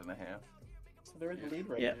 6.5. So they're in the lead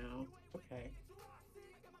right now. Okay.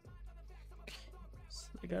 So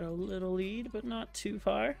they got a little lead, but not too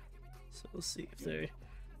far. So we'll see if their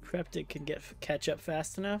Preptic can catch up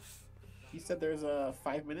fast enough. You said there's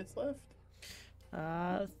 5 minutes left?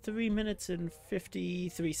 3 minutes and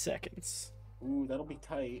 53 seconds. Ooh, that'll be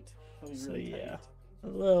tight. That'll be really tight. A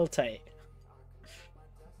little tight.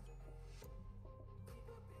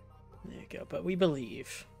 There you go, but we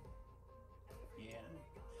believe. Yeah.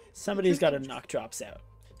 Somebody's got to knock drops out.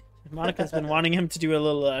 Monica's been wanting him to do a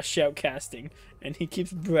little shoutcasting, and he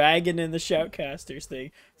keeps bragging in the shoutcasters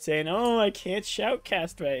thing, saying, "Oh, I can't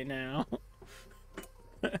shoutcast right now."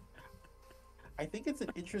 I think it's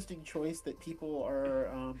an interesting choice that people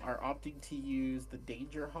are opting to use the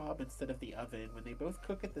danger hob instead of the oven when they both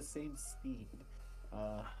cook at the same speed.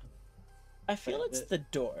 I feel it's the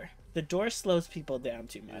door. The door slows people down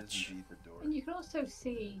too much. And you can also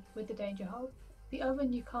see with the danger hob, the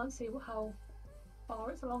oven you can't see how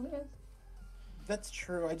far it's along it is. That's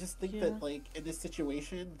true. I just think that like in this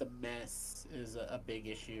situation, the mess is a big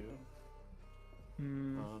issue.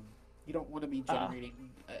 You don't want to be generating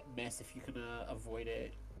a mess if you can avoid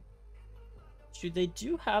it. They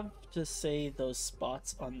do have to say those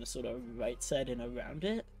spots on the sort of right side and around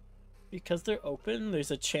it. Because they're open,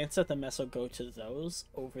 there's a chance that the mess will go to those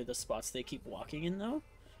over the spots they keep walking in, though.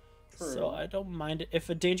 True. So I don't mind it. If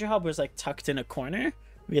a danger hob was like tucked in a corner,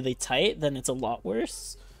 really tight, then it's a lot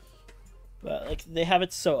worse. But like they have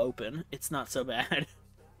it so open, it's not so bad.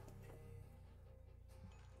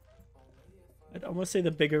 I'd almost say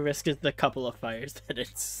the bigger risk is the couple of fires that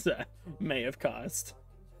it's may have caused.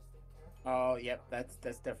 Oh, yep,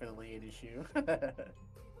 that's definitely an issue.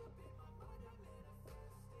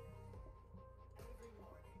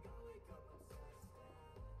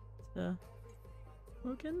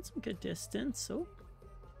 We're getting some good distance. Oh,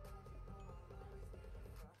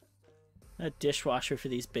 that dishwasher for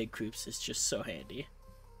these big groups is just so handy.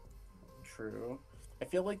 True. I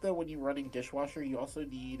feel like though when you're running dishwasher, you also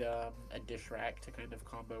need a dish rack to kind of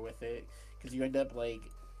combo with it, because you end up like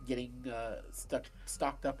getting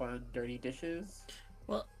stocked up on dirty dishes.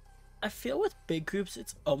 Well, I feel with big groups,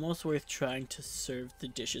 it's almost worth trying to serve the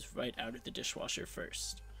dishes right out of the dishwasher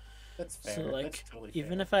first. That's fair. So like, that's totally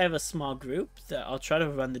even fair. if I have a small group, that I'll try to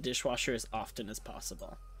run the dishwasher as often as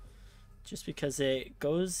possible. Just because it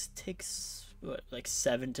takes what, like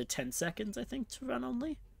 7 to 10 seconds, I think, to run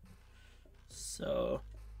only. So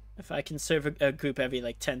if I can serve a group every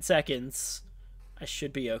like 10 seconds, I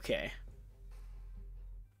should be okay.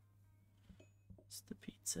 It's the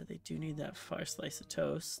pizza. They do need that far slice of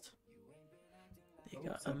toast. They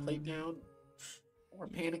got a plate down. We're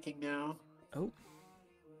panicking now. Oh.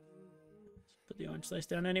 Put the orange slice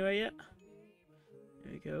down anyway yet.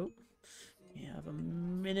 There we go. We have a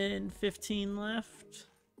minute and 15 left.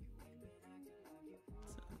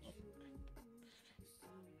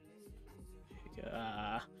 There we go.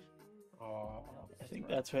 I think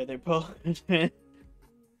that's why they're both. Well,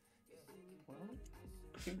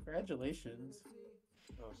 congratulations.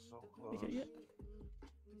 That was so close. Okay, yeah.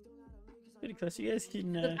 Pretty close. You guys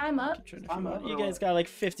can. I'm up. You guys got like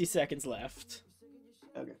 50 seconds left.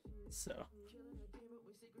 Okay. So.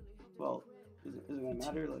 Well, is it gonna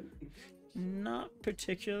matter? Like. Not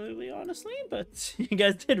particularly, honestly, but you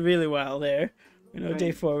guys did really well there. You know,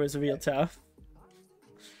 day 4 was real tough.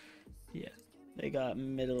 Yeah, they got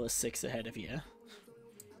middle of 6 ahead of you.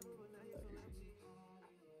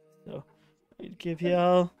 So, I'd give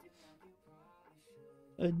y'all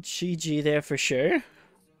a GG there for sure.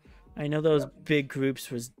 I know those big groups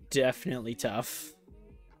was definitely tough.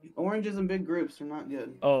 Oranges and big groups are not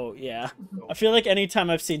good. Oh, yeah. I feel like anytime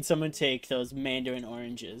I've seen someone take those Mandarin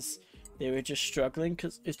oranges, they were just struggling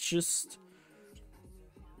because it's just...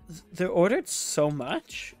 They're ordered so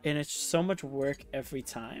much, and it's so much work every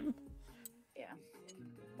time. Yeah.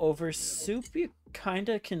 Over soup, you kind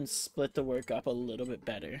of can split the work up a little bit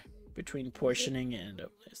better between portioning and...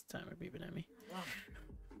 Oh, this time are beeping at me.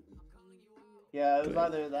 Yeah, it was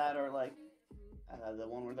either that or like the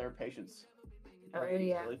one where their patients yeah.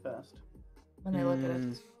 really fast. When they look at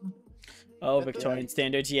it. Oh, Victorian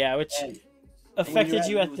standards, yeah, which affected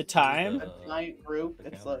you at the time. A giant group,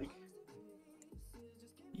 it's like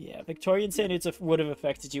Yeah, Victorian standards would have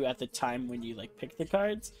affected you at the time when you like picked the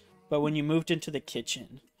cards, but when you moved into the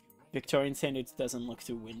kitchen, Victorian standards doesn't look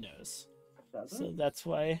through windows. Does So it? that's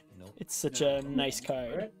why it's such No. a nice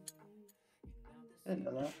card. Right? I didn't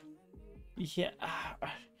know that. Yeah, I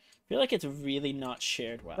feel like it's really not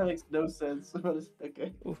shared well. That makes no sense. But it's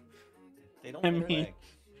okay. They don't I lay mean, eggs.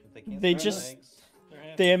 If can't they lay just eggs, they're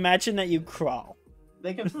happy. they imagine that you crawl.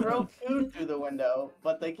 They can throw food through the window,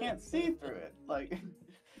 but they can't see through it. Like,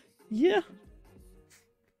 Yeah.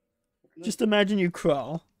 Just imagine you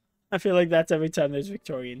crawl. I feel like that's every time there's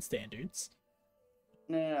Victorian standards.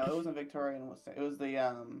 no, it wasn't Victorian. It was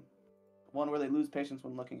the one where they lose patience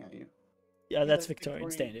when looking at you. Yeah, that's Victorian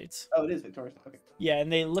standards. Oh, it is Victorian. Okay. Yeah,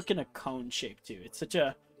 and they look in a cone shape too. It's such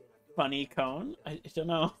a funny cone. I don't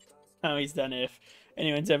know how he's done it. If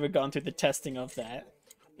anyone's ever gone through the testing of that,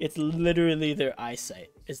 it's literally their eyesight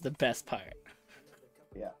is the best part.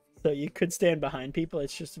 Yeah. So you could stand behind people.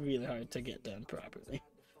 It's just really hard to get done properly.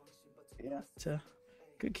 Yeah. So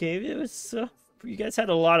good game. It was. You guys had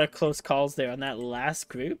a lot of close calls there on that last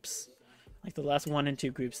groups. Like the last 1 and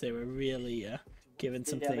 2 groups, they were really given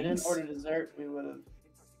some yeah, things. they didn't order dessert. We would have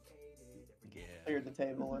cleared the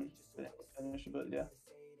table and been able to finish. But yeah,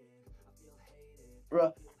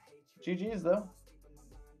 rough. GG's though.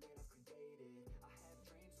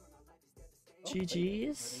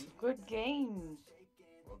 GG's. Good game.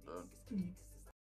 Well done.